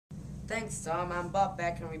Thanks, Tom. I'm Bob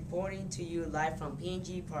Becker reporting to you live from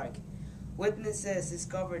PNG Park. Witnesses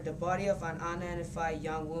discovered the body of an unidentified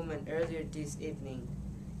young woman earlier this evening.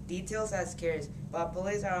 Details are scarce, but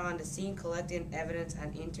police are on the scene collecting evidence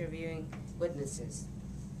and interviewing witnesses.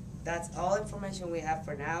 That's all information we have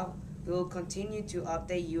for now. We will continue to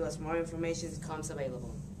update you as more information becomes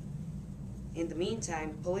available. In the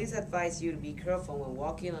meantime, police advise you to be careful when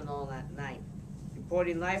walking alone at night.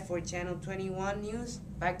 Reporting live for Channel 21 News,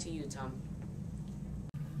 back to you, Tom.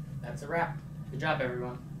 That's a wrap. Good job,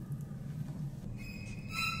 everyone.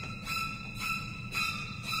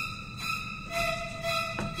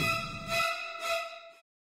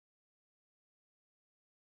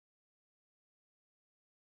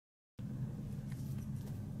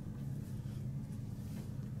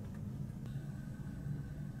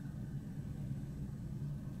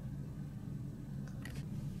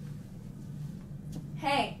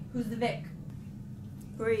 Hey, who's the Vic?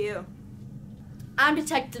 Who are you? I'm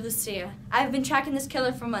Detective Lucia. I've been tracking this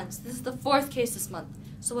killer for months. This is the 4th case this month.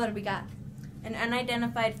 So what do we got? An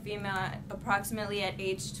unidentified female approximately at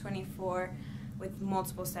age 24 with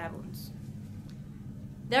multiple stab wounds.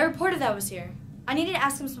 They reported that was here. I needed to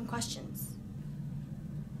ask him some questions.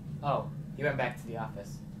 Oh, he went back to the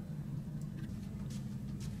office.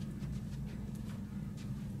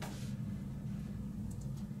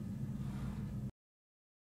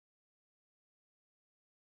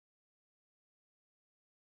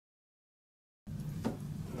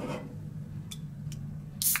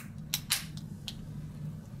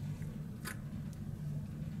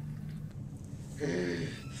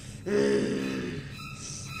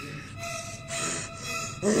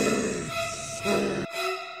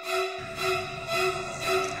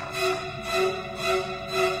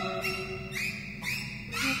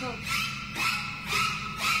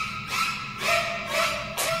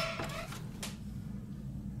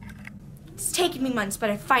 It's taken me months, but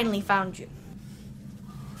I finally found you.